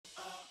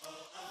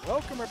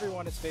Welcome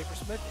everyone, it's Vapor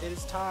Smith. It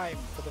is time,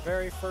 for the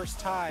very first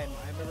time,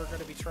 I'm ever going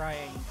to be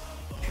trying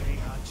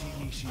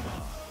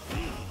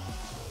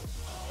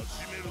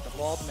the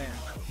bald man.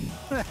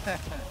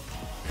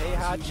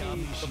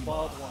 Heihachi, the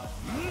bald one.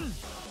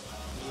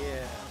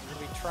 Yeah, we're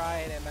going to be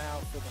trying him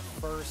out for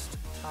the first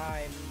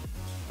time,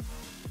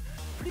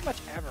 pretty much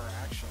ever,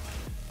 actually.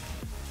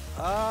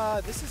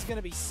 This is going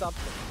to be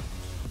something.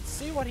 Let's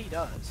see what he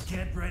does.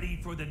 Get ready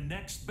for the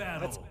next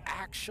battle. Let's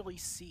actually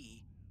see.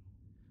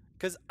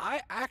 Because I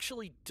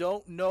actually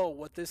don't know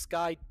what this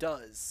guy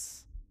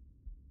does.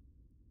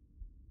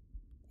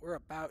 We're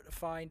about to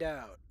find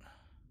out.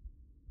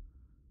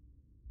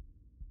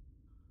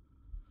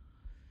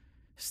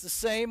 It's the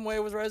same way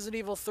with Resident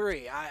Evil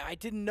 3. I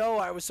didn't know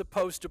I was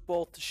supposed to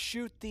both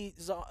shoot the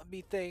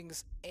zombie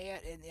things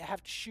and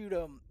have to shoot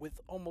them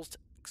with almost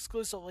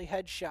exclusively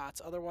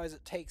headshots. Otherwise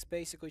it takes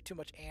basically too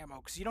much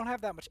ammo. Because you don't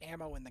have that much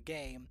ammo in the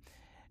game.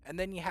 And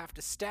then you have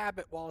to stab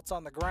it while it's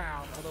on the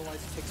ground,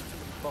 otherwise it takes too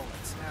many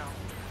bullets. Now,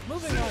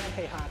 moving on to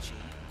Heihachi.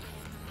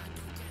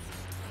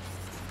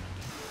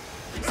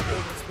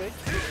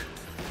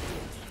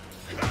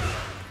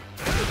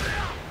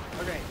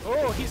 Okay,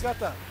 oh, he's got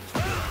the...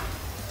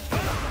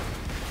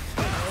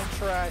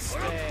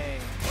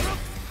 Interesting.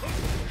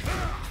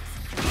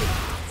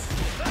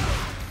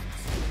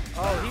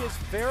 Oh,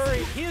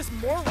 he is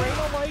more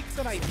Reina-like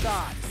than I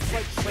thought. It's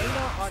like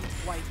Reina on,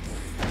 like,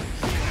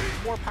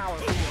 more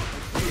powerful.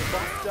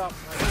 Buffed up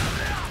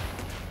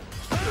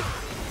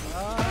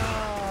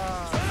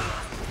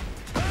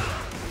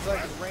He's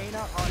like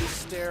Reina on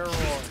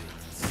steroids.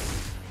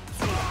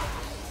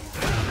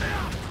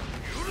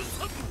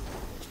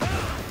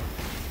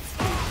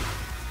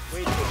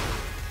 Wait.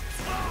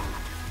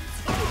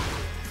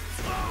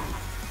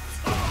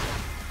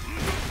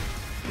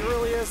 He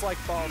really is like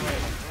Ball Reina,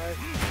 right?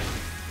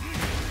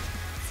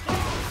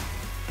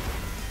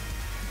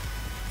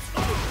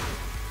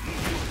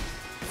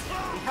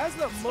 He has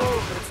the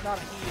move, but it's not a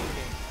heating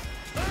game.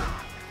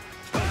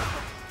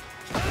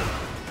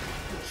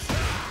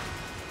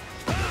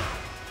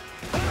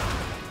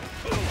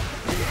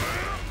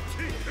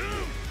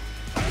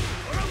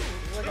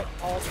 He's like an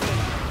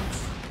alternate.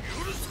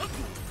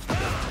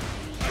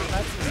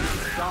 That's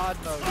his God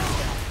mode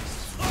status.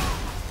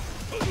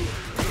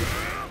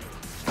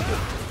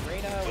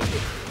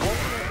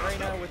 Alternate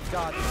Reina with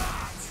God mode.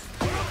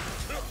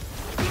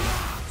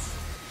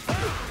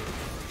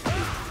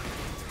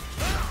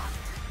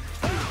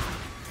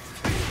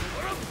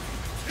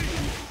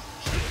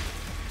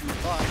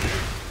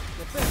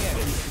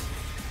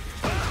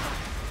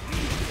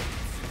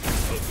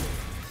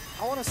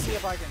 I want to see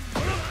if I can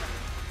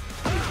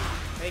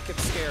make him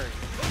scary.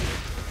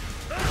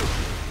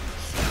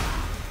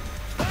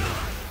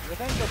 I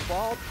think the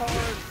bald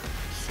part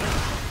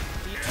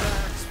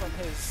detracts from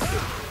his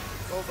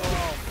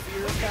overall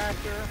fear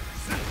factor.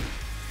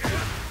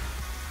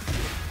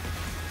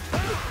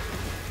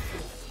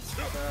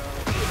 So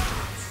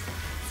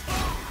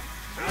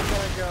I'm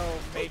gonna go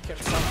make him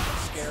something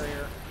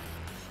scarier.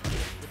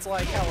 It's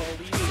like how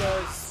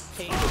Elisa's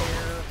pink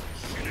hair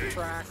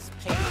detracts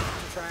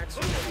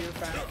from the fear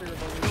factor of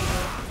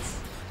Elisa.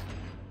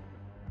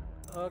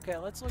 Okay,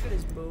 let's look at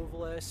his move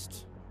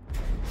list.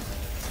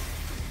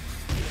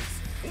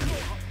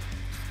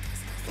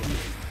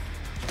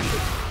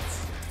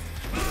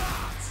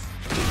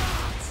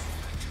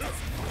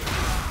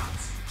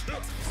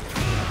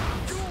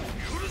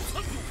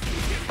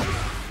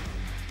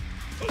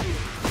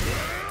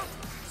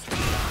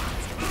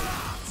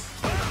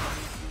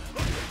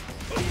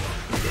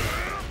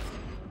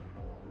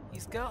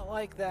 He's got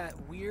like that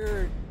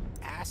weird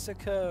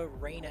Asuka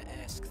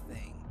Reina-esque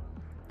thing.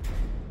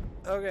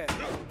 Okay.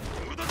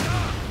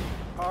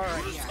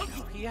 Alright, yeah,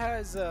 no, he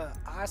has a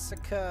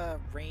Asuka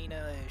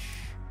Reina-ish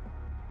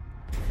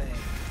thing.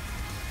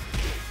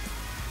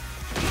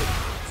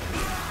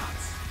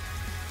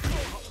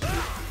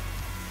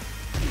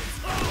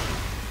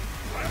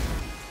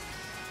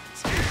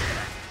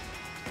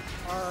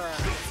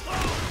 Alright.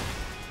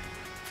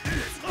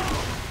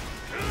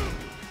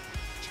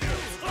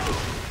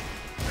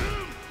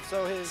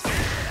 So his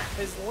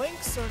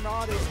links are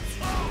not as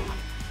easy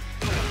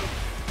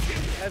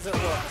as it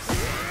looks.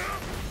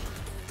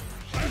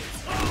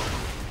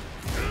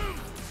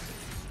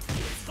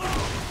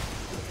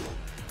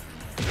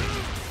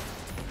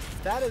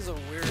 That is a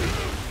weird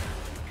thing.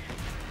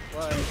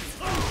 Like,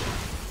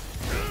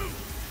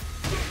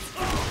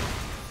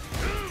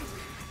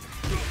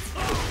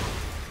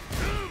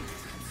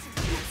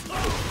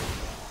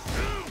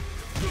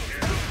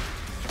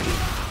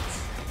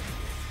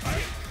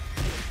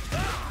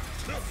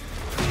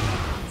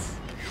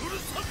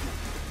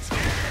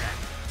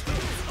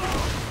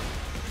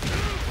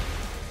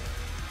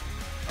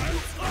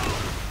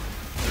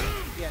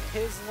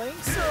 his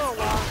links are a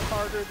lot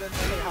harder than the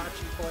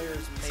Heihachi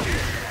players make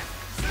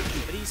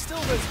it. But he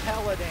still does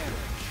hella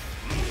damage.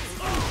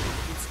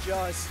 It's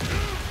just...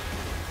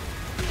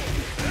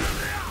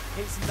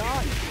 he's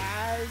not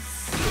as...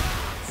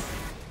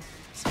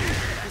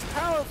 he's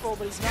powerful,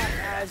 but he's not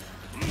as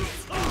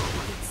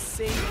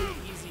insanely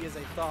easy as as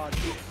I thought it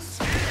was.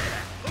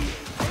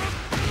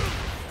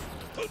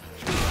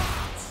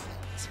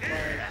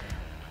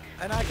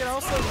 And I can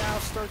also now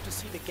start to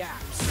see the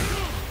gaps.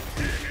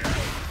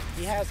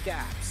 He has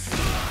gaps.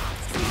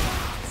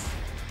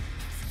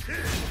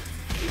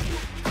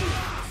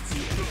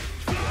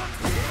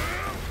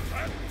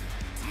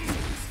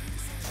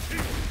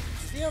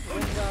 Does he have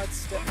ring god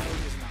step? No, he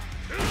does not.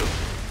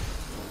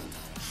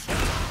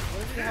 What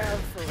does he have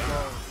for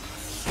roll?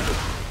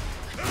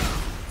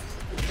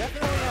 He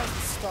definitely has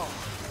the star.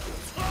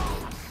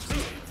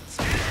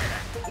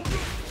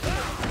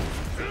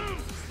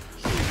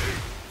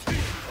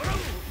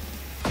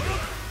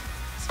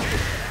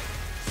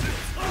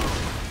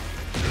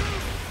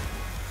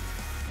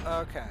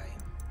 Okay.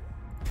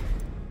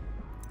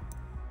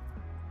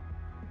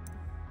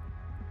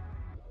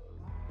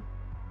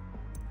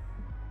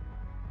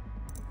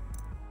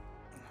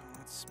 No,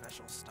 that's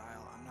special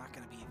style. I'm not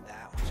gonna be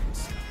that much of a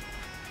style.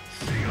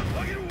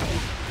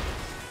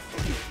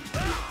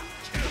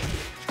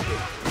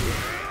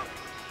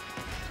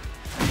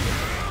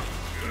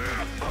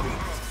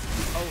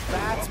 Oh,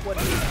 that's what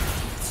it is.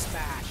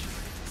 Smash.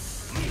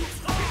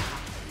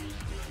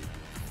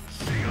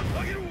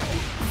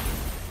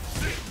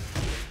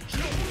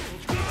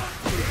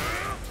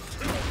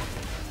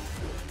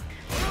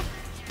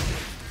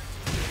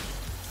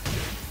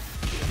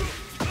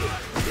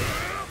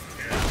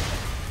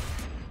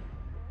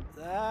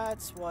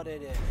 That's what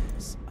it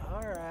is.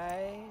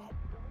 Alright.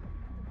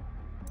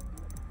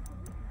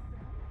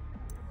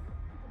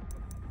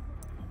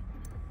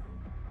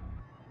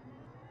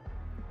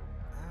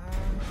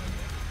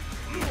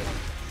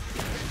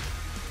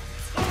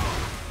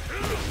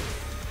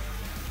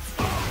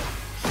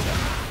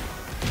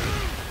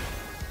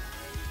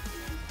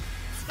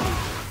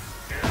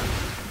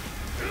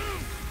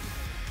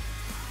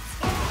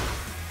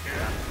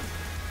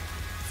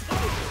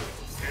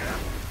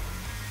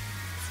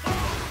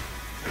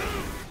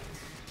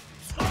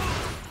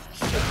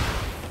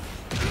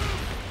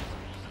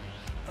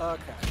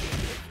 Okay.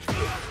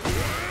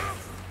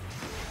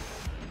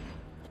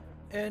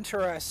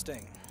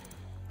 Interesting.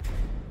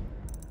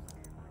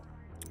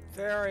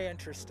 Very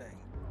interesting.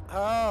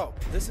 Oh,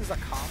 this is a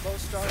combo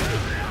starter?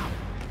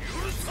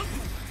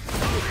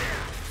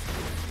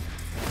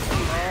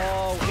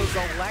 Oh, his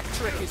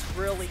electric is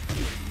really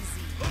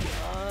easy.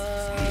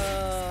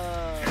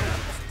 Oh.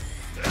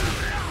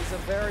 He's a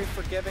very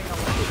forgiving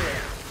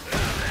electric.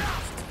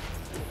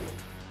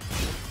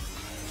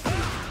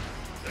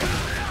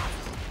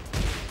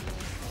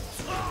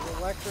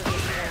 Electric is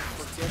more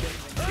forgiving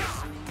than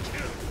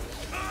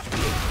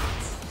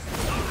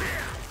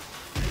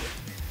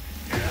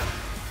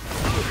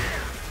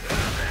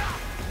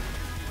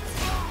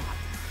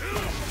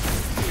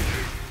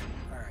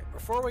Alright,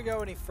 before we go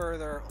any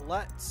further,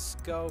 let's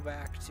go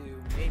back to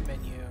main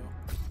menu.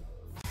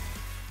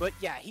 But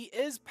yeah, he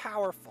is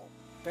powerful.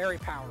 Very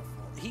powerful.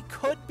 He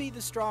could be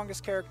the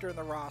strongest character in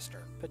the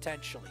roster,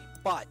 potentially,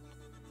 but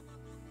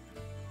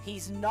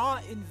he's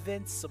not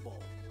invincible.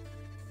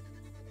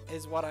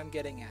 Is what I'm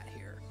getting at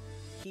here.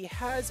 He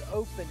has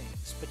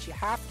openings, but you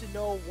have to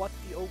know what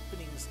the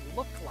openings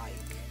look like.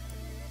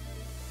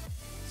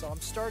 So I'm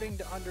starting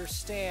to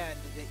understand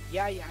that,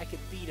 yeah, I could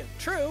beat him.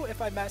 True,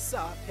 if I mess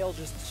up, he'll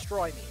just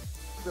destroy me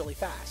really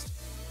fast.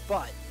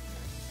 But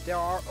there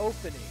are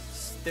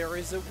openings. There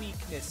is a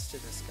weakness to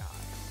this guy.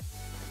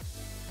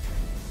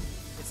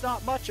 It's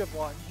not much of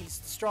one. He's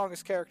the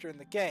strongest character in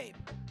the game.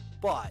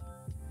 But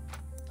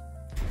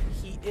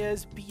he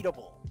is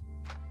beatable.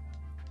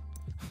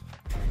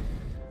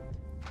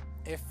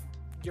 If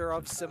you're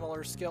of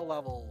similar skill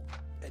level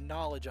and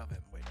knowledge of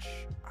him, which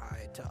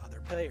to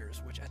other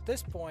players, which at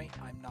this point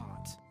I'm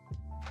not.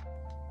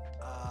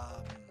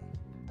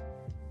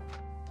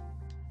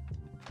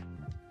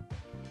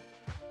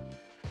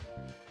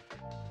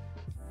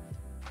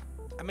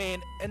 I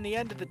mean, in the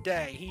end of the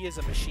day, he is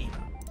a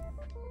Mishima.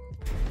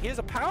 He is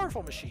a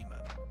powerful Mishima,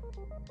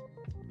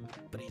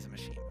 but he's a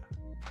Mishima.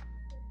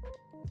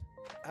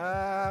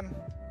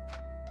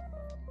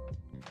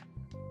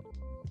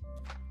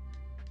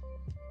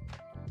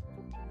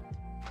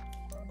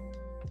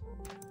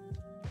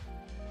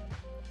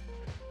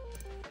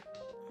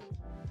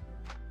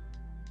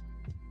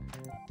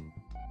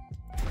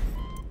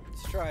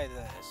 Let's try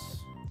this.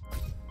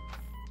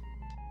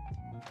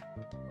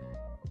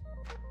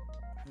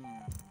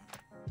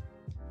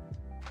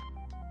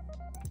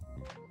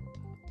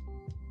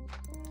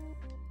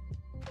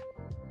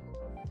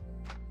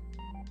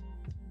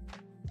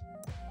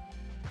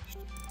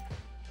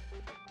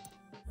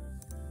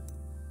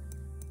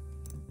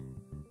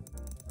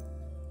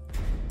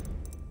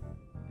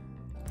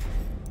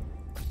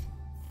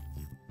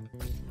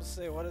 Let's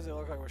see, what does it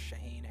look like with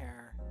Shaheen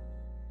hair?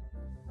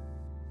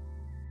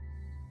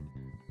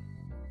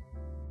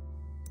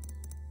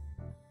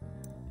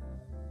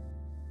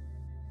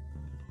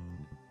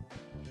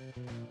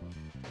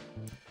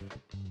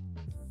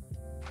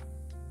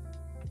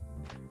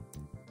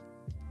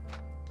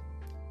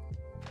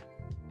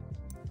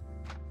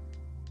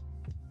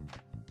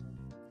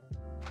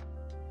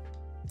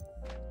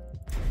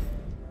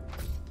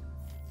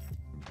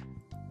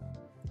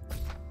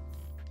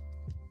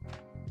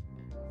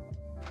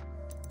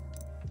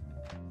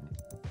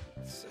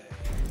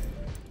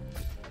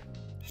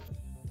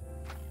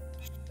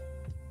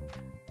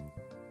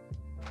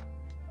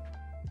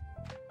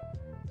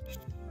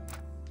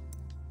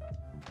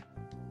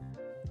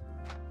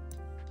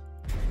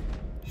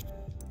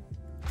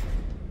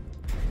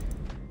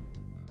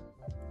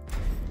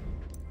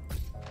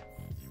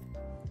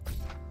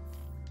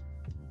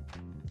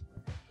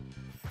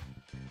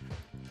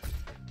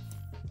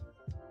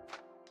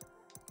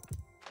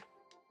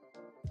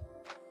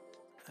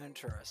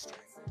 Interesting.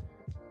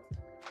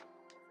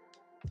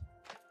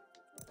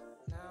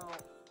 Now,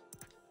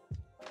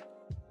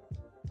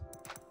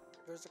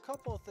 there's a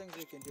couple of things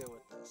we can do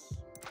with this.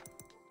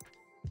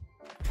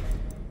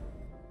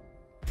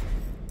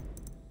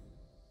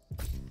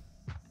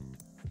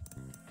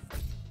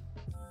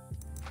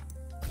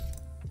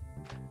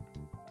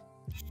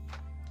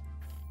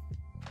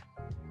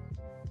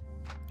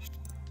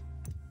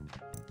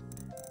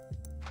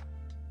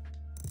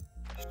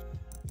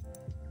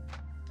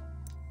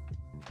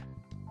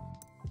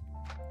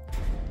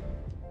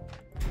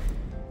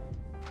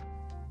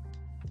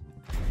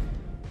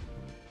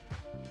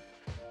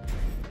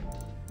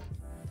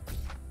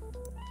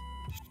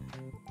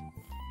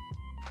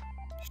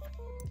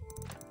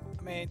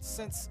 I mean,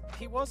 since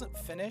he wasn't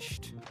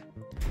finished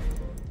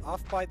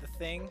off by the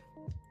thing.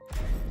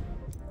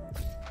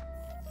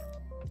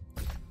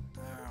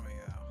 There we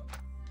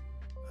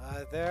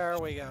go. There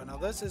we go. Now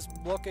this is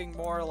looking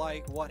more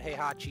like what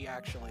Heihachi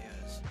actually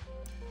is.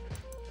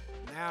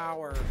 Now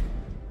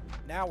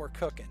we're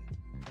cooking.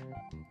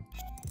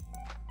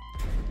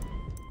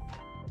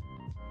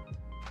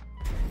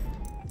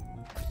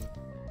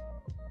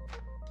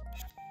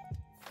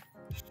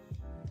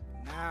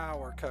 Now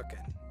we're cooking.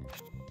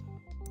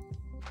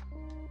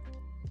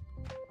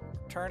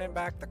 Turning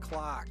back the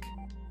clock.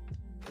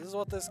 This is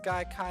what this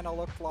guy kind of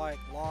looked like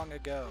long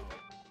ago.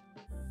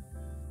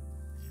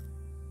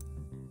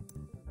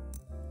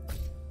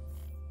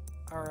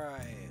 All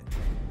right.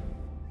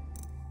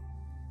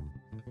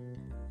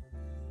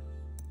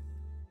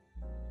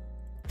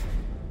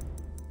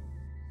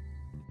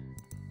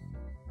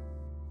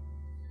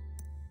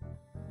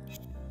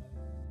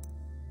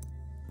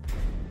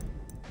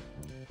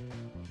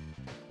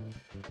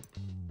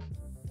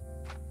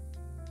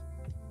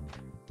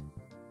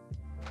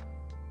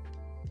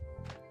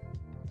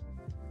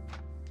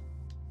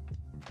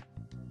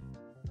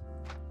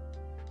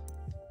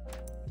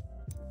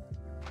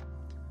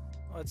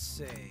 Let's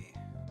see.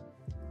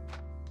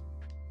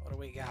 What do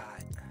we got?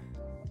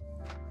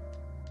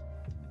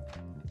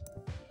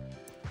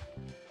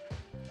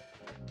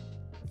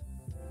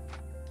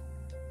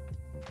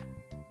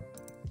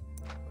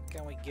 What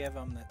can we give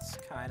him that's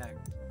kind of...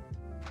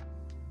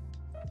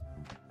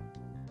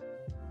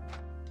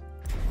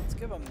 Let's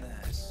give him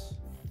this.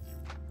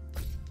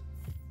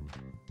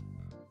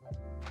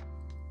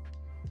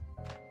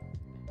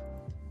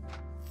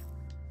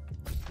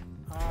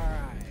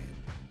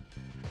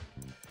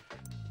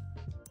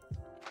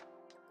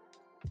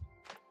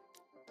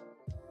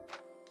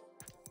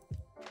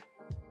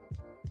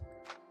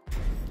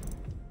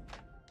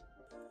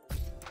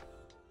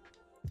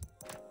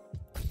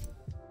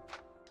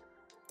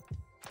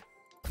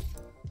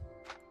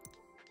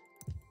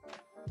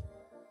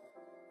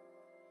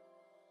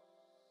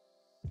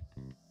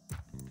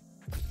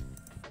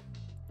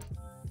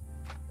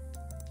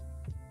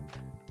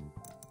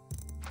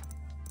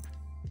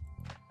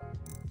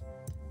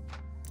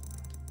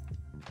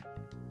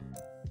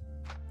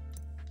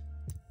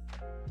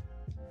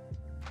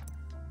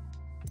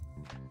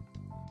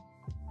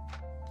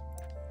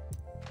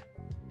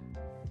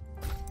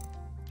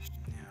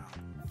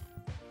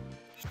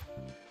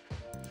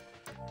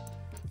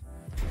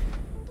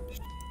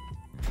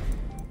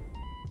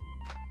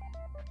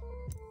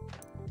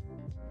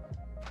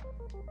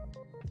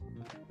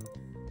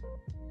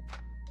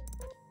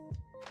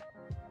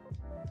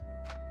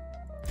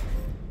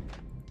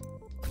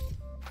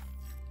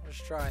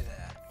 Let's try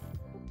that.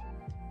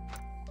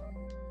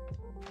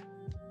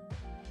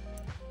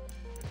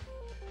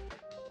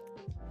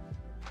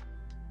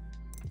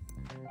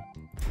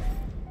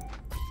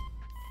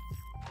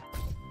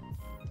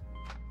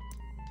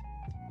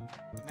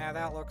 Now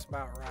that looks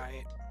about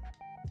right.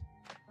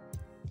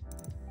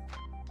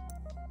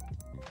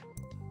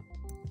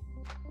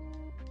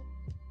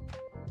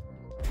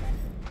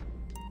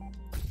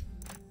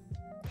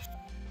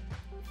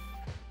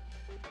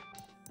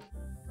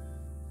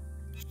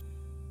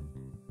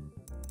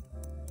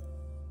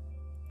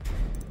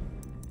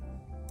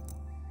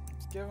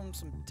 Give him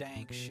some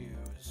dank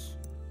shoes.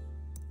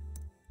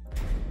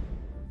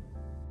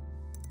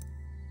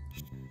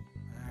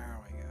 There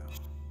we go.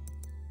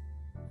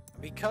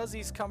 Because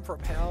he's come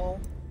from hell,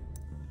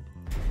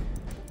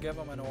 we'll give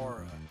him an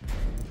aura.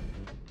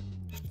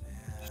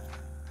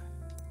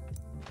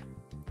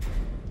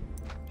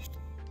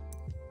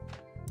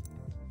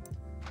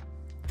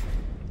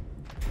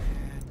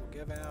 And we'll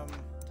give him...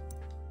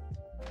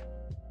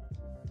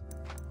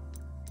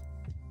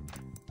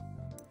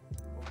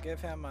 We'll give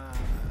him a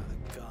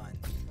gun.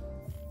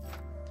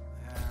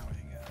 There we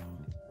go.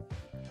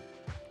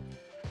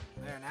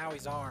 There, now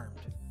he's armed.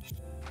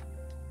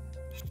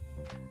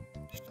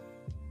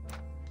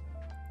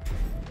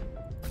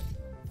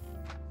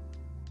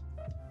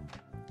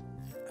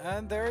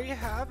 And there you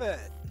have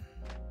it.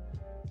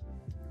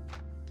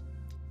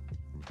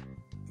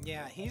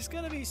 Yeah, he's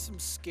gonna be some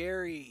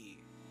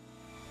scary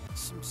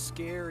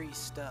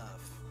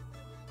stuff.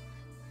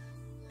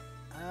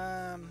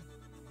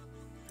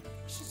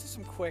 Let's just do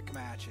some quick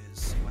matches,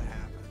 see what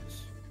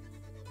happens.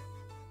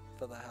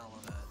 For the hell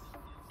of it.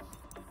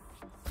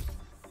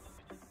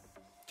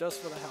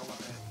 just for the hell of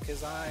it,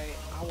 because I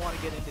want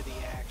to get into the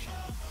action.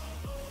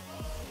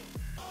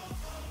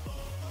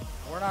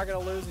 We're not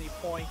going to lose any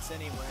points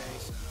anyway,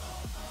 so.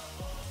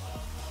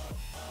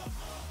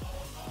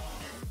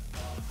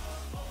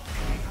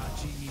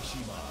 Heihachi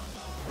Mishima.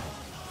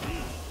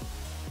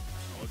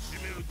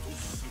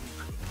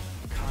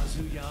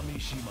 Kazuya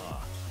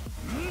Mishima.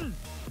 There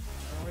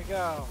we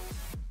go.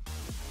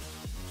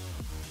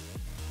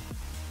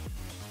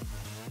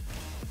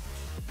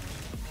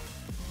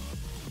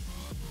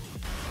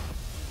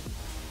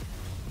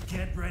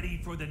 Get ready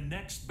for the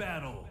next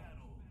battle.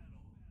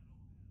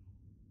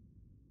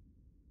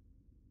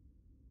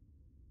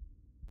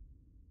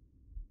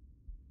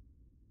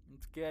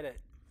 Let's get it.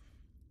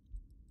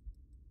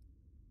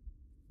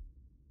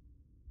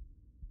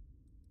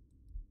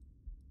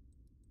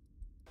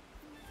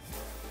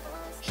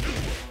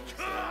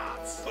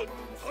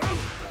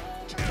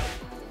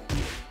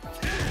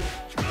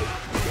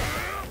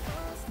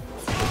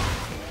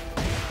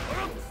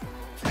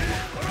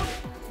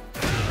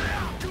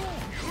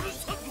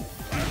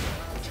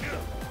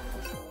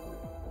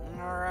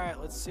 All right,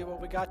 let's see what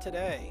we got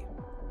today.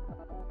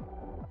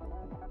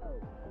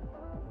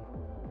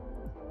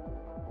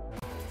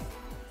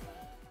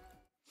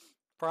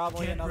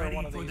 Probably Get another ready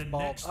one of for these the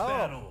balls. next Oh,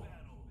 battle.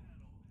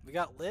 we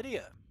got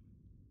Lydia.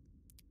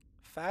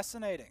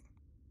 Fascinating.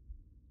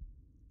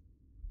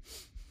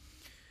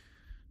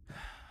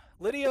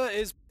 Lydia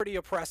is pretty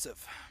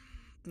oppressive.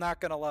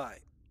 Not gonna lie.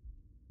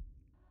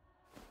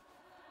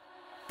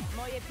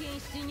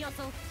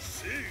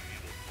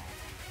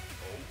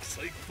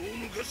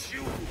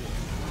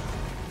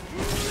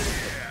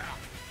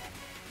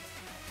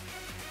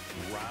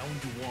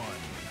 Round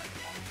one.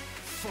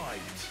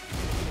 Fight.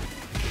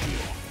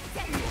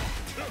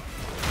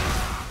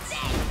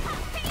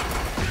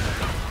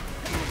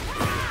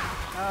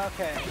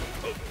 Okay.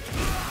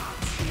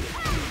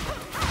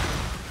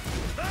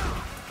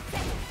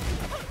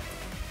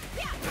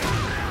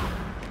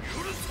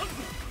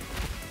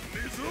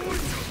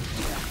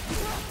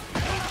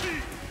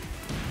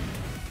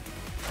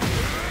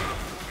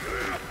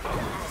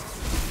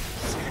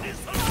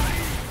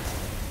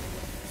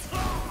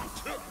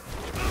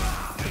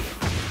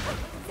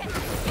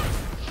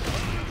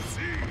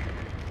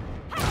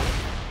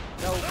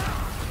 Nope.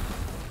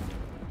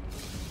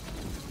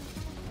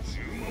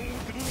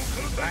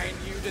 Grind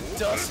you to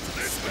dust.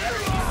 Scatter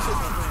you to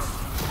the wind.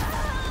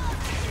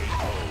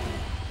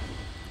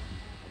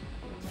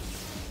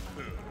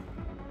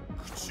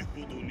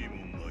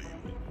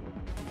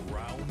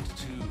 Round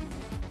two.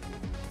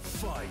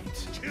 Fight.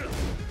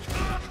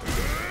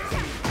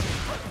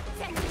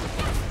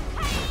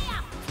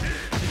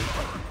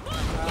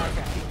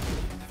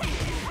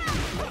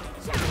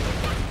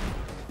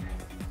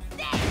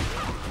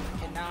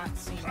 Cannot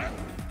see me.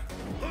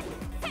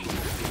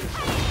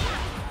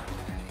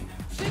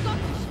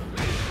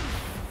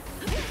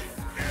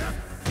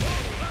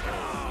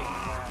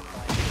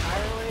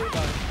 Entirely,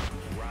 but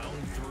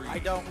Round three. I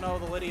don't know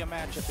the Lydia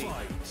matchup either.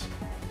 Fight.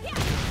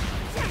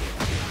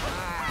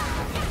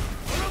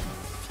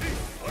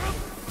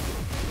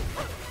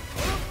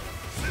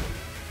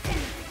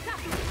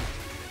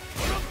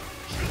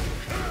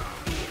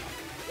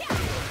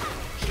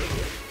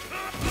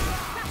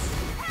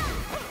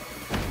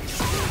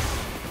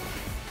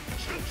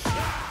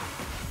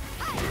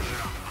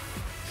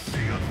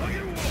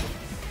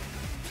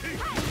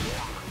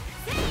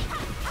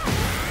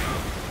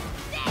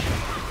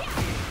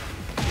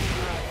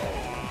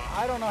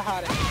 I don't know how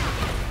to. Round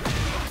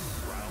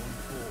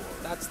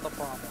four. That's the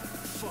problem.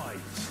 Fight.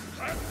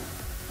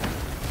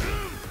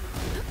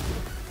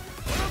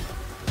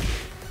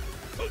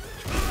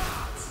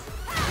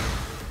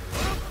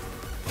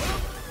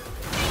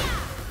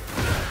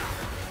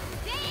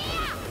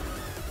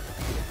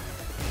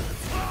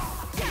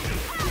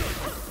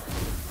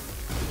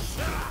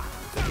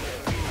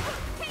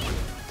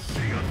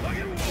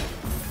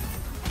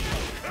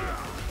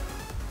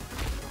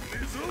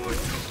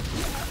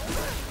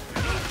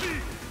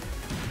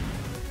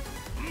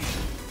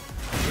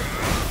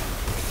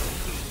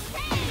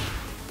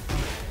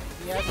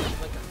 He has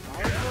like a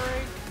fire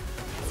break.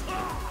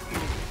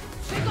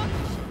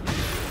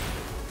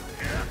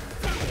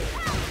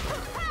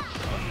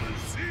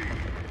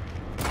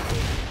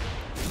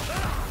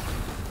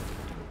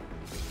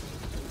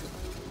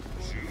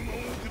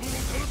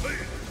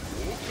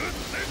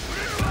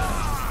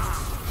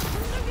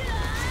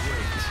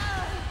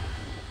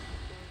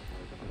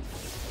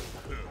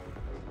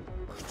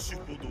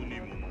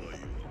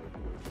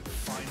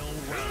 Final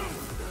round.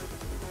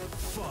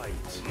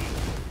 Fight.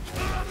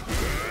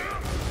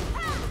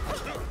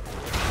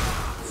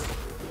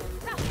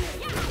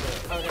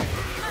 Okay,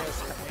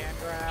 just command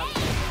grab.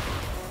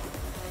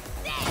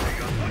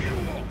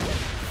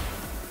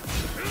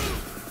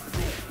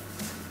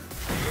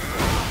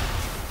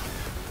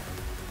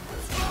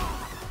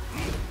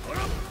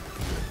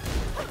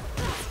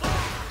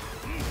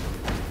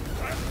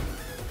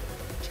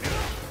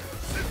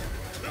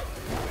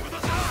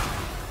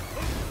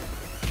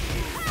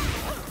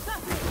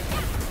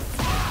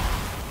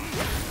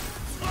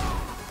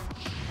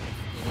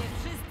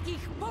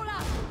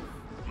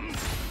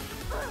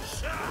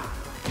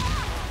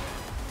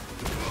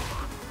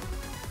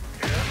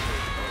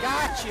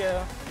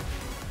 Gotcha.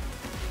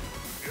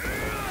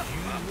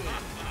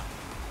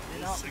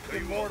 You're not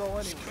immortal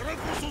anyway.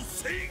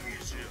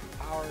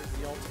 Power is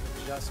the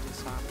ultimate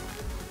justice, huh?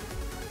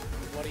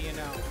 What do you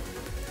know?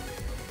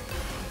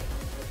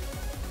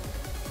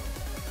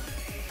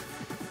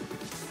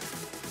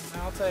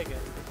 I'll take it.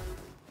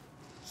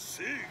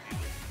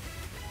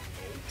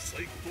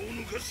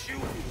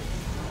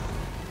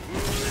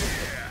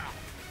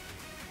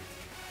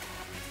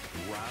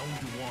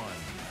 Round 1.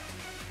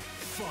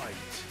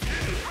 Fight.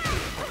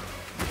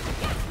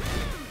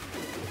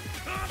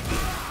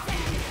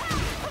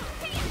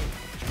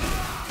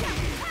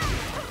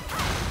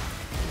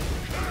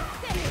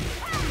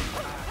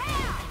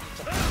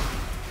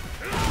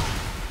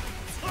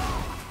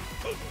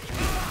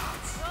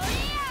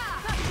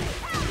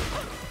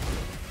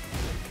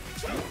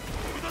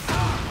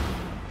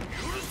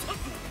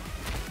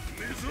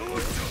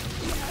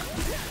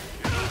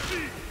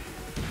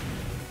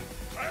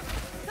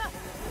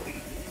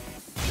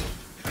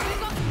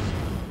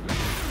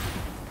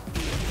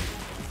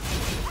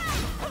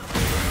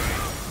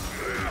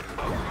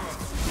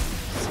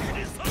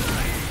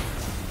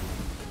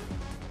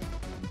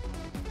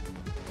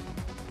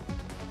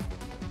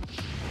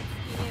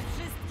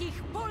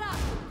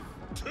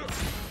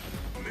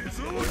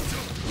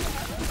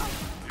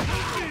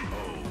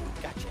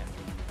 Gotcha.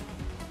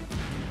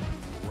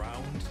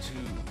 Round 2.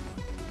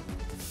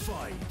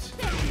 Fight.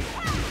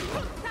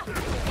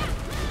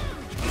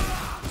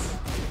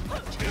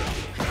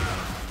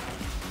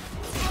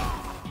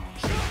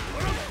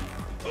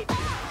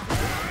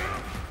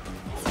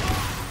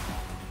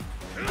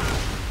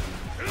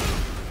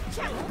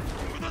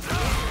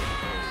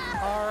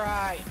 All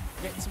right,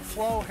 getting some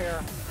flow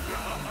here.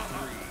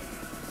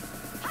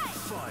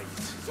 Fight.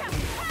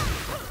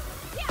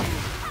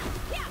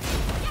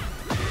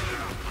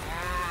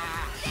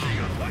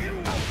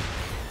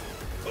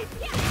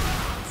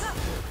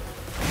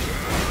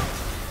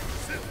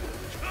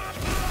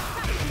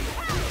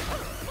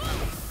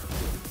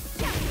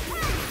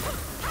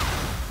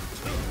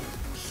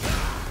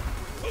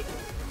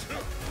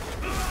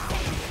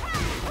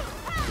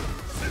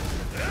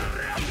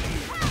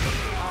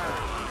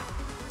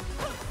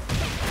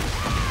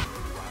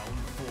 Round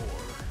 4.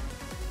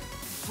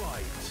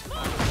 Fight.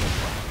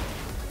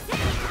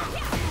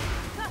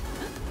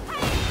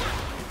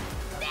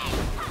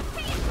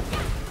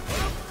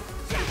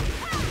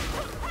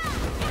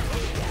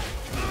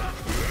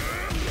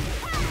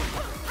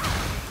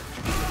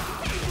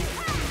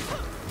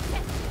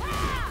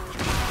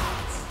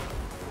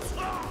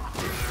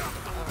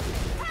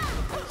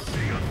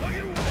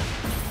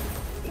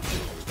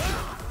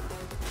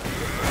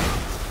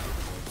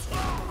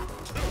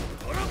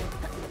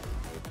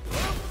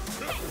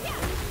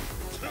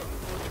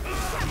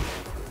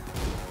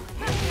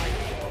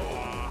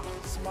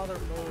 Some other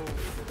move.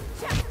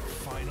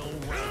 Final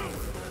round.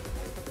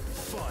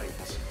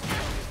 Fight.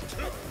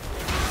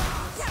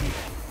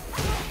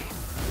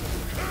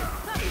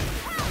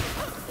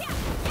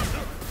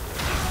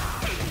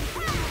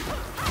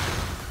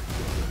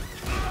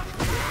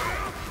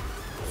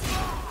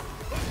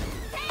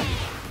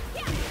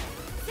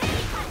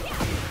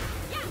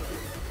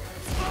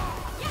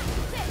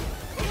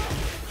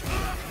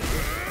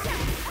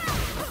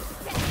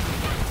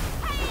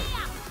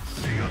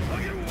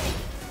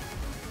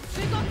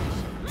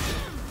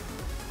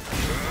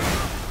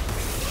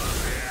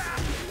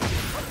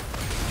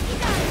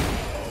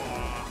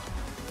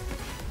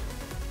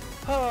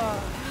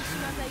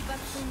 Mishima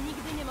Zaibatsu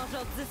nigdy nie może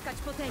odzyskać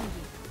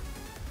potęgi.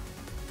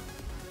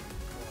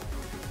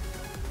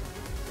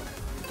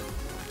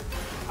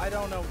 I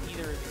don't know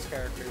either of these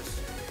characters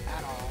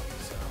at all,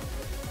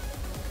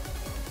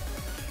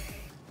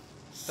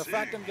 so the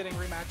fact I'm getting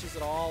rematches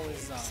at all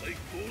is a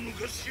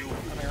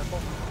miracle.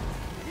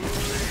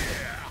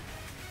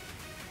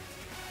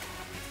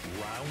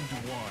 Round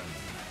 1.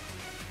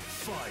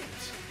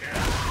 Fight.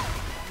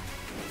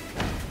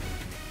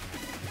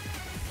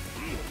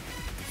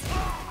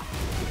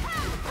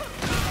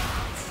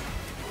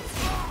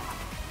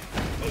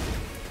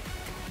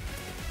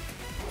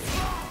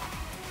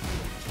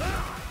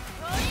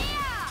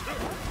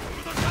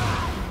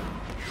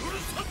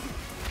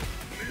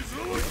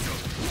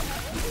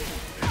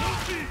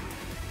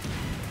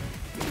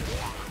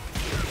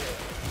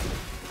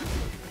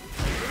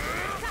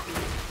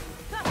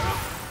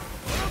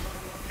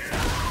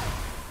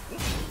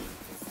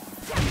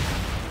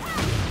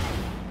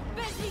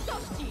 Bez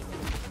litości!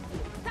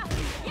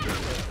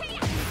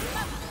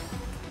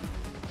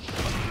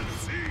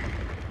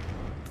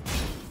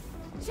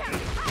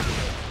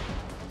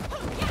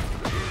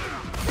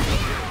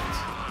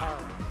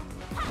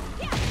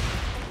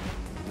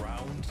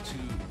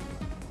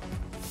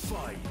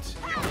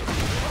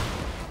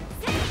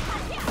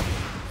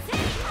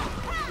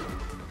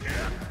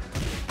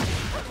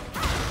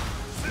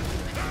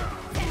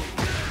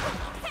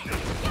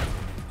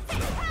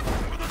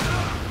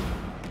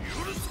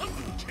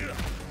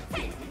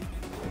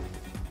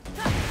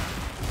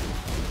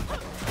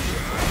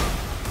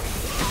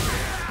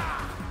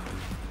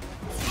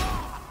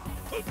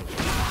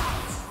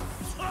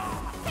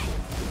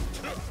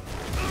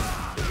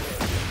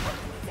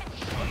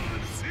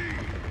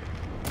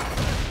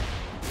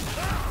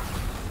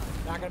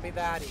 ain't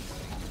that easy.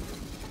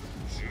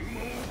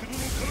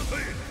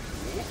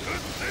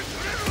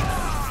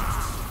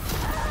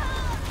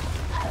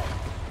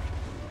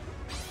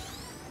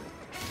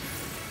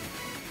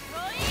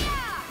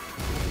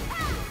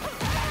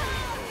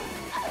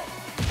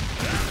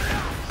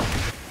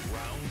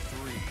 Round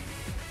 3.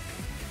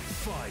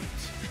 Fight.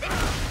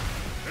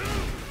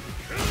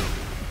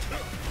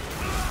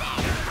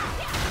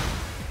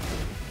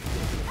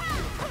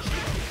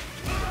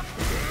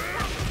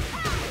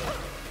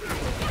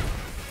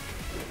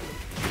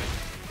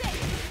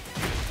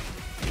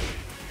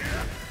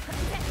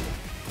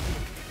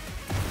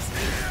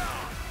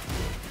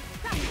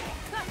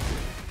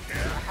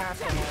 I have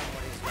to learn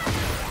what his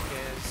magic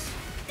is.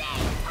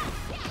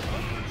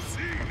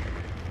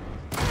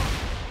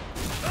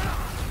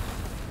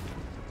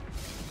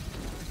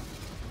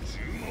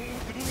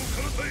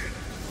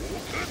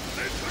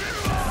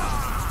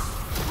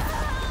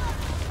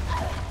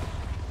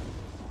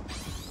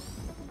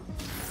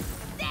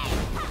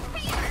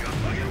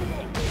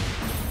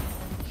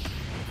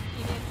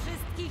 Imię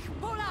wszystkich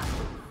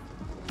Polaków!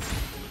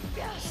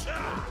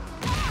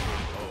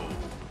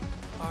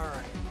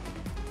 Alright.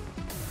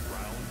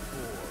 Round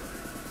 4.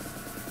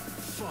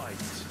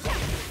 Fight.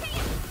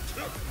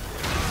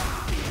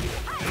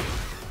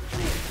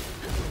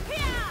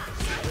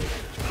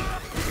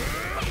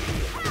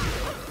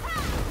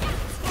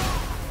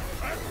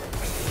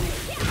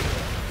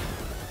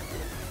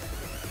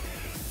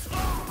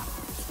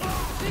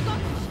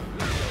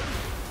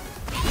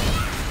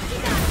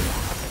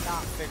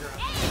 Not figure out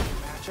the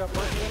matchup or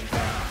anything.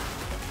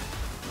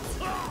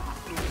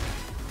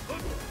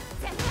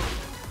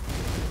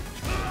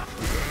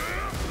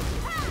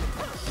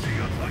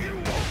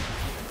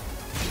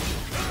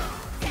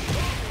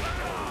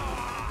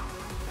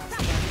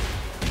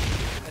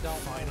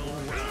 I don't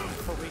know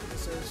for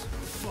weaknesses.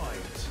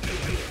 Fight.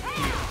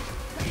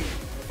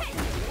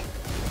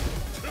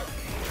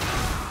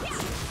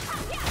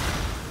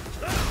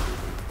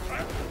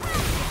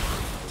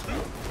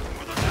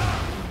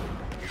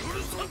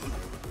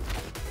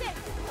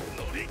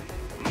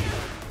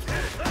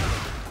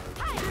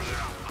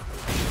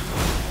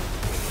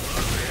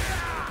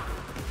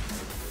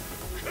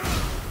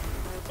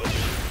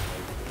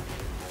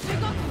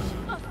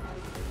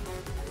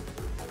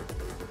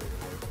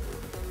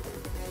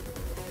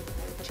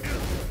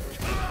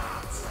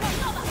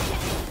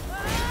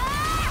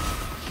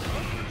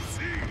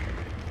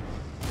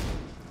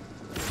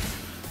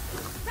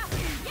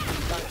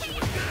 That should be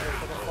good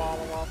for the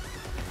follow-up.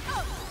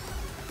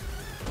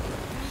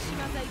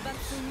 Mishima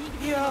Zaibatsu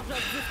nigdy nie Ja. może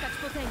odzyskać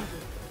potęgi.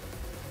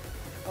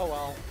 Oh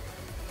well.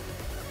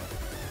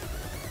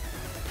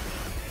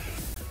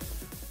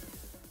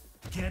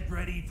 Get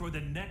ready for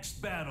the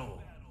next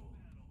battle.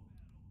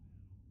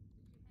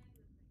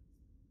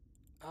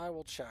 I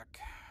will check.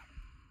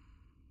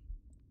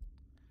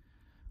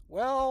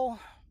 Well,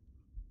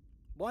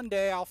 one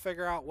day I'll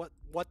figure out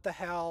what the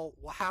hell,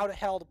 how the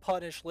hell to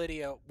punish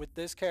Lydia with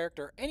this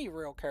character, any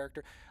real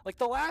character. Like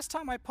the last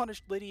time I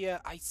punished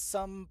Lydia, I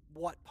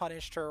somewhat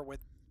punished her with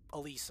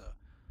Elisa.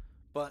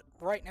 But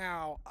right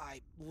now,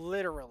 I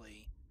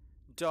literally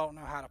don't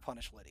know how to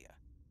punish Lydia.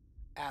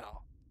 At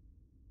all.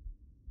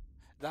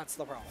 That's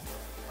the problem.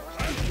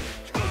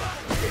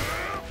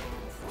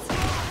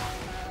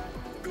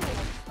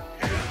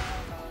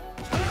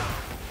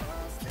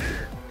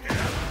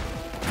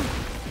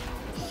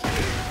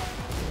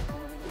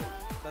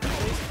 But at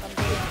least I'm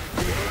getting a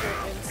bigger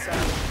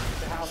insight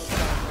into how this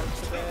guy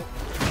works a bit.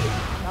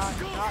 Not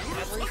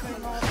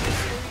everything,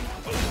 obviously.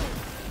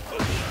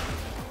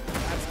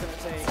 That's gonna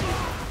take...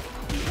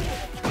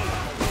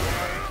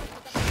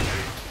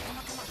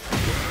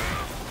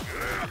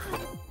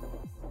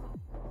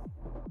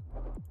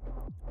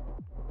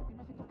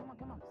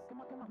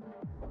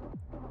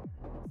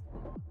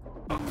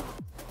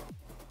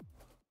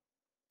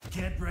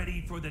 Get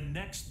ready for the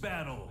next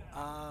battle.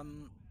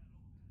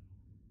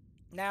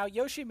 Now,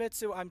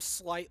 Yoshimitsu, I'm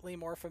slightly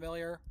more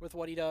familiar with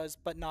what he does,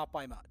 but not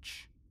by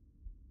much.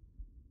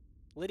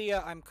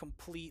 Lydia, I'm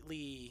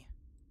completely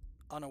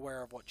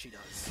unaware of what she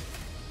does.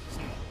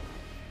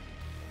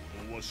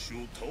 わし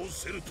を倒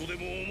せるとで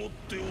も思っ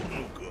ておる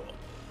のか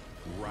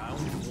Round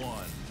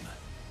 1.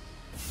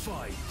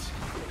 Fight.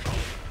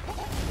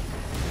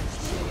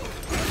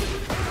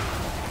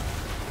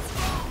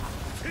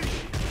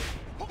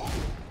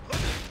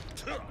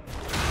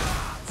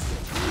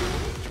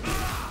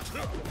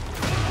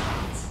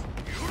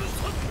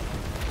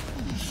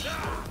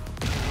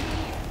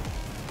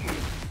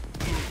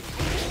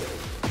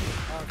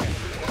 Okay,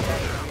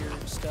 that's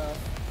weird stuff.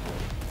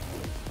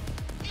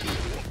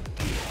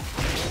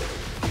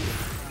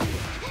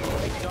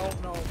 I don't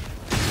know.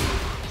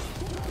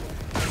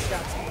 He's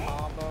got some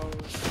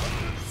combos.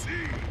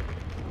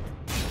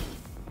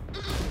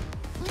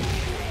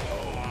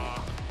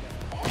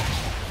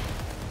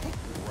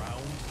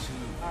 Round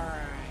 2.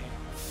 Alright.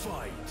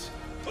 Fight.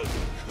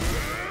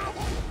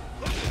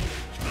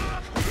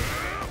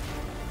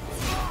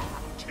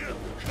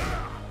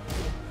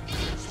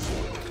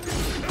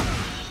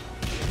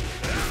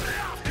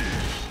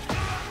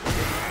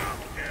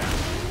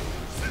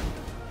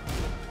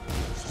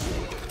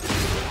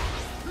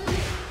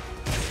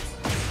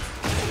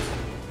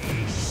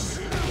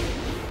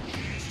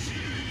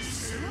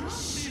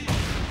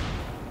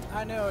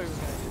 knew he was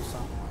gonna do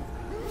something like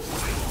that.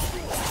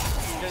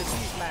 Because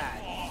he's mad.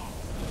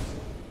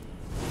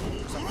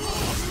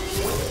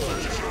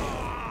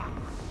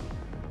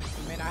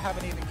 I mean, I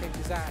haven't even kicked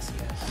his ass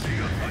yet.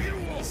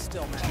 He's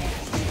still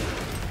mad.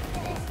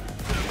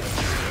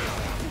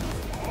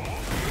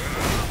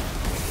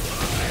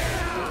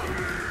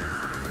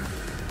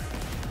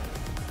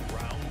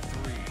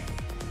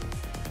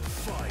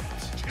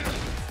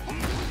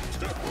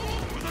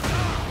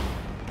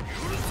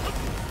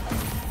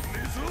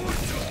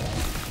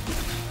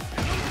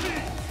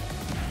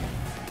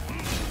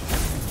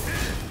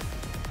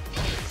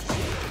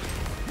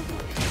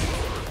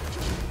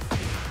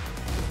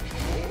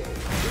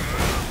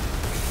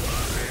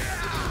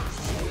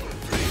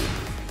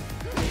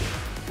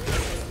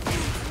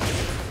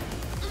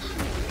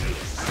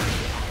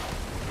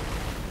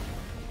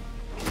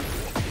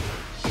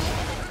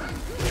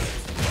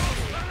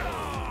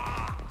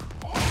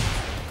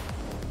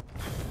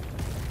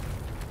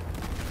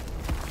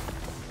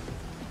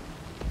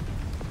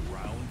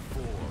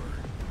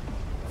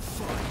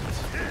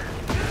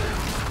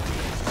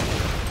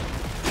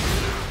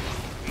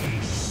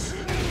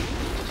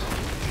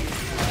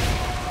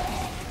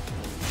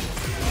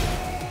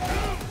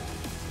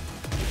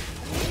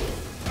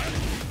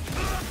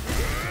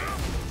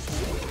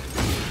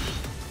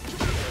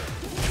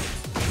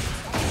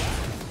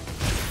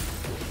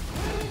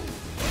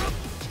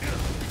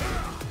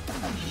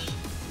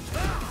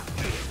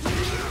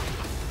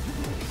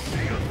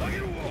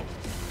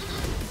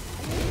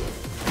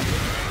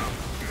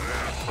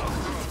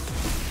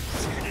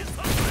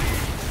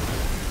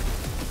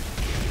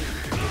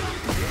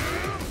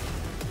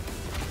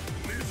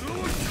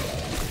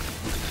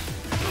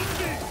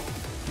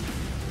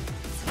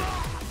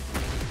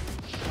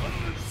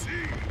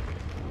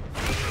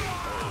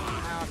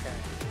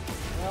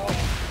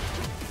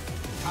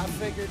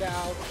 Figured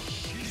out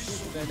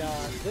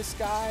that this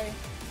guy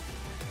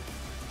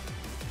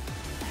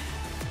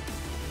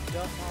don't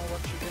know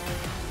what you're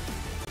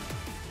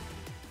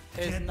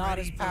doing is not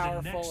as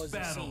powerful as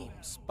it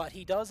seems, but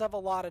he does have a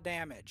lot of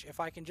damage.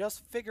 If I can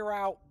just figure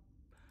out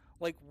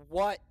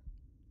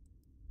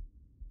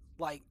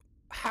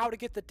how to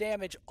get the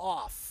damage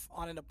off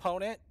on an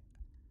opponent,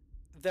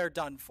 they're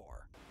done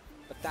for.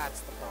 But that's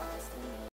the problem.